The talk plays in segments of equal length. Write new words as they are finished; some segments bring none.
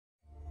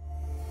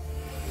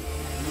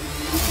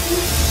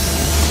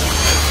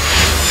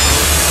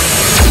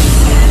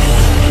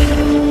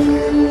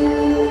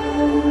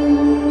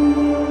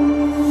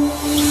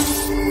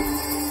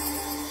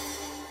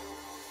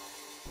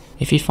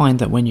If you find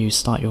that when you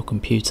start your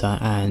computer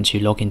and you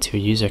log into a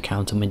user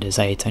account on Windows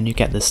 8 and you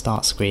get the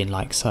start screen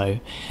like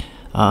so,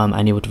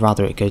 and you would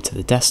rather it go to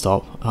the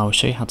desktop, I'll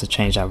show you how to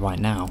change that right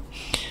now.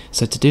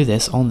 So to do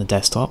this on the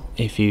desktop,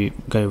 if you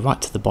go right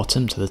to the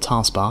bottom to the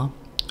taskbar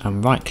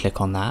and right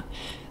click on that,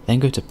 then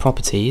go to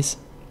Properties,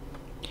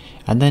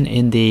 and then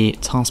in the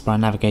taskbar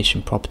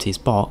navigation properties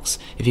box,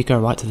 if you go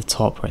right to the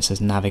top where it says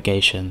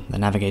Navigation, the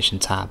Navigation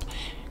tab,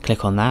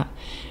 click on that,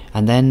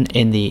 and then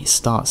in the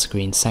Start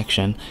Screen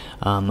section,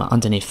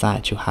 underneath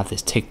that you'll have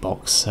this tick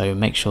box, so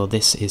make sure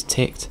this is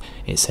ticked.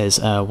 It says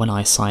when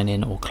I sign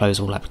in or close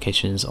all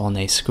applications on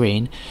a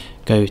screen,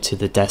 go to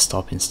the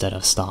desktop instead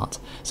of Start.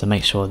 So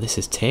make sure this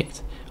is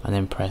ticked and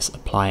then press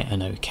Apply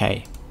and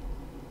OK.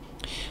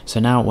 So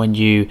now when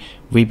you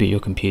reboot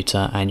your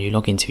computer and you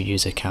log into a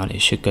user account,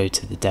 it should go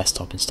to the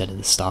desktop instead of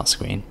the start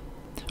screen.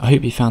 I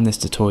hope you found this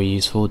tutorial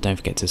useful. Don't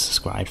forget to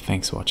subscribe.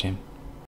 Thanks for watching.